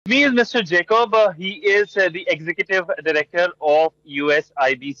me is Mr. Jacob. He is the Executive Director of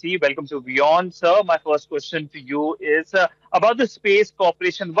USIBC. Welcome to WION, sir. My first question to you is about the space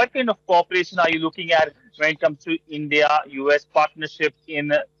cooperation. What kind of cooperation are you looking at when it comes to India-US partnership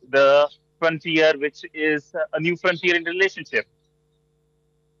in the frontier, which is a new frontier in the relationship?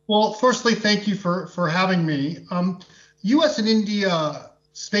 Well, firstly, thank you for having me. U.S. and India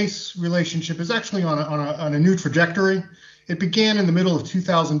space relationship is actually on a new trajectory. It began in the middle of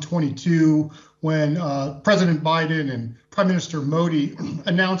 2022 when President Biden and Prime Minister Modi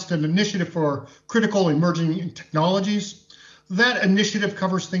announced an initiative for critical emerging technologies. That initiative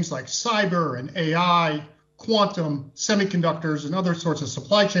covers things like cyber and AI, quantum, semiconductors, and other sorts of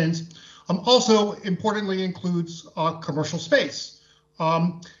supply chains. Also, importantly, includes commercial space.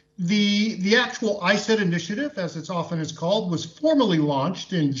 The actual iCET initiative, as it's often is called, was formally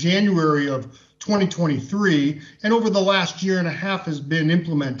launched in January of 2023, and over the last year and a half has been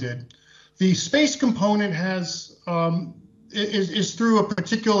implemented. The space component is through a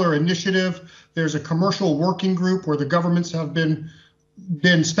particular initiative. There's a commercial working group where the governments have been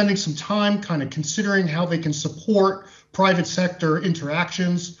spending some time kind of considering how they can support private sector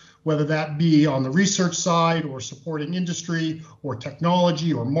interactions, whether that be on the research side or supporting industry or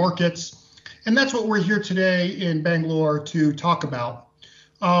technology or markets. And that's what we're here today in Bangalore to talk about.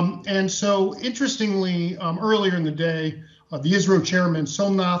 And so interestingly, earlier in the day, the ISRO chairman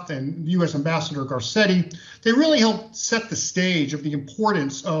Somnath and U.S. Ambassador Garcetti, they really helped set the stage of the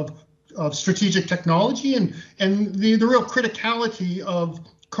importance of strategic technology and the real criticality of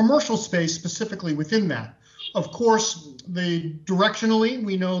commercial space specifically within that. Of course, directionally,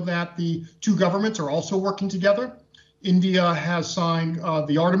 we know that the two governments are also working together. India has signed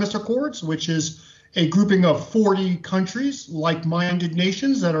the Artemis Accords, which is a grouping of 40 countries, like-minded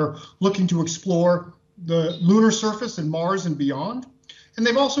nations that are looking to explore the lunar surface and Mars and beyond. And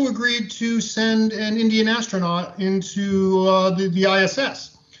they've also agreed to send an Indian astronaut into the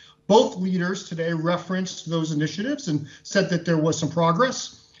ISS. Both leaders today referenced those initiatives and said that there was some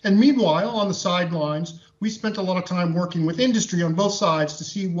progress. And meanwhile, on the sidelines, we spent a lot of time working with industry on both sides to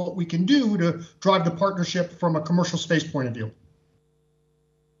see what we can do to drive the partnership from a commercial space point of view.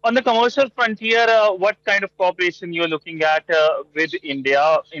 On the commercial frontier, what kind of cooperation you're looking at with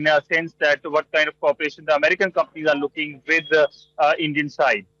India, in a sense that what kind of cooperation the American companies are looking with the Indian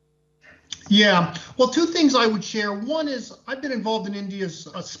side? Yeah, well, two things I would share. One is I've been involved in India's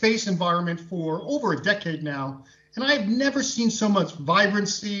space environment for over a decade now, and I've never seen so much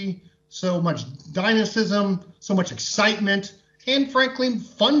vibrancy, so much dynamism, so much excitement, and frankly,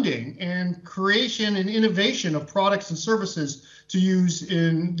 funding and creation and innovation of products and services to use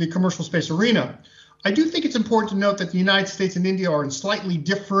in the commercial space arena. I do think it's important to note that the United States and India are in slightly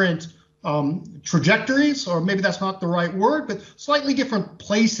different trajectories, or maybe that's not the right word, but slightly different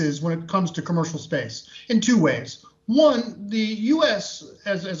places when it comes to commercial space in two ways. One, the U.S.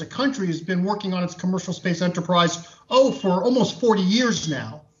 as a country has been working on its commercial space enterprise, for almost 40 years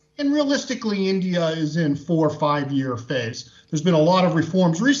now. And realistically, India is in 4 or 5 year phase. There's been a lot of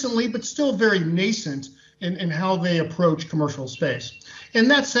reforms recently, but still very nascent in how they approach commercial space. In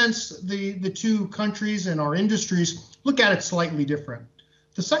that sense, the two countries and our industries look at it slightly different.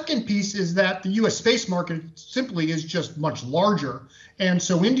 The second piece is that the U.S. space market simply is just much larger. And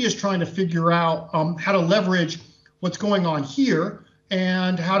so India is trying to figure out how to leverage what's going on here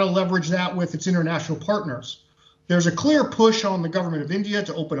and how to leverage that with its international partners. There's a clear push on the government of India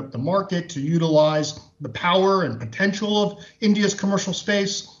to open up the market, to utilize the power and potential of India's commercial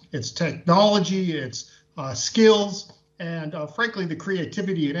space, its technology, its skills, and frankly, the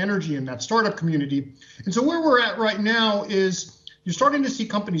creativity and energy in that startup community. And so where we're at right now is you're starting to see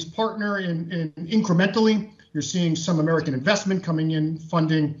companies partner in incrementally. You're seeing some American investment coming in,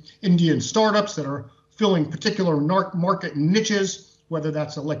 funding Indian startups that are filling particular market niches, whether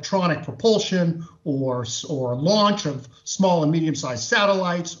that's electronic propulsion or launch of small and medium-sized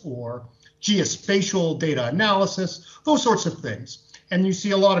satellites or geospatial data analysis, those sorts of things. And you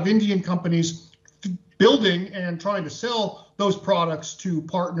see a lot of Indian companies building and trying to sell those products to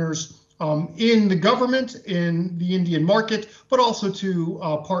partners in the government, in the Indian market, but also to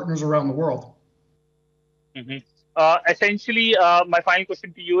partners around the world. Mm-hmm. Essentially, my final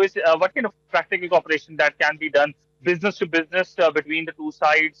question to you is, what kind of practical cooperation that can be done business to business between the two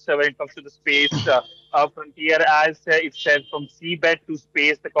sides when it comes to the space frontier? As it said, from seabed to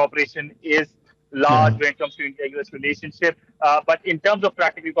space, the cooperation is large when it comes to India-US relationship. But in terms of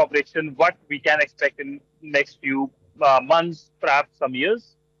practical cooperation, what we can expect in next few months, perhaps some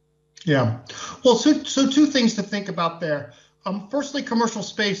years? Yeah. Well, so two things to think about there. Firstly, commercial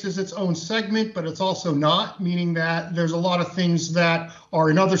space is its own segment, but it's also not, meaning that there's a lot of things that are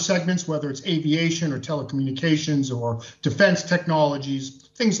in other segments, whether it's aviation or telecommunications or defense technologies,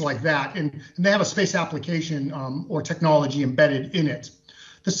 things like that. And they have a space application or technology embedded in it.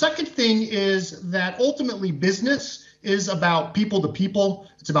 The second thing is that ultimately business is about people to people.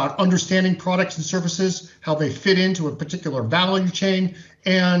 It's about understanding products and services, how they fit into a particular value chain.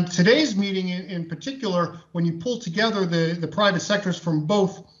 And today's meeting in particular, when you pull together the private sectors from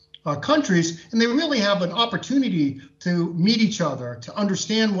both countries, and they really have an opportunity to meet each other, to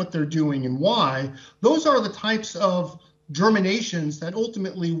understand what they're doing and why, those are the types of germinations that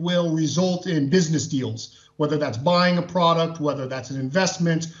ultimately will result in business deals, whether that's buying a product, whether that's an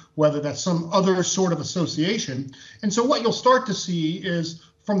investment, whether that's some other sort of association. And so what you'll start to see is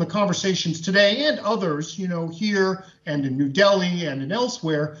from the conversations today and others, here and in New Delhi and in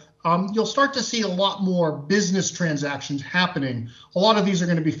elsewhere, you'll start to see a lot more business transactions happening. A lot of these are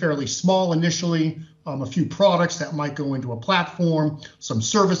going to be fairly small initially, a few products that might go into a platform, some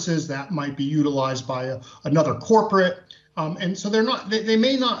services that might be utilized by another corporate. And so they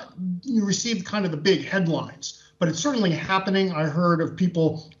may not receive kind of the big headlines, but it's certainly happening. I heard of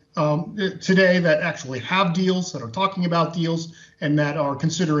people today that actually have deals, that are talking about deals, and that are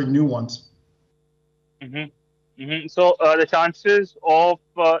considering new ones. So the chances of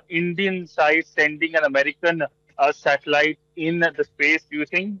Indian side sending an American satellite in the space, do you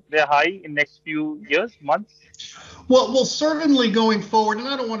think they're high in next few years, months? Well, certainly going forward, and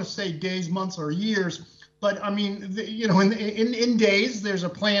I don't want to say days, months, or years, but I mean, in days, there's a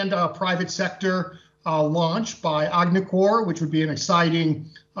planned private sector launch by Agnikor, which would be an exciting,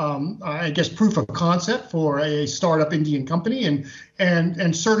 proof of concept for a startup Indian company.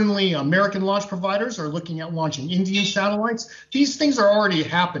 And certainly American launch providers are looking at launching Indian satellites. These things are already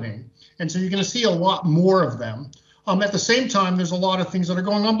happening. And so you're going to see a lot more of them. At the same time, there's a lot of things that are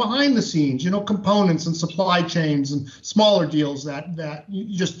going on behind the scenes, components and supply chains and smaller deals that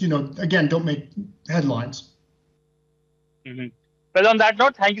you just, again, don't make headlines. Well, on that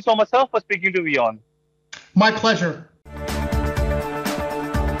note, thank you so much, sir, for speaking to WION. My pleasure.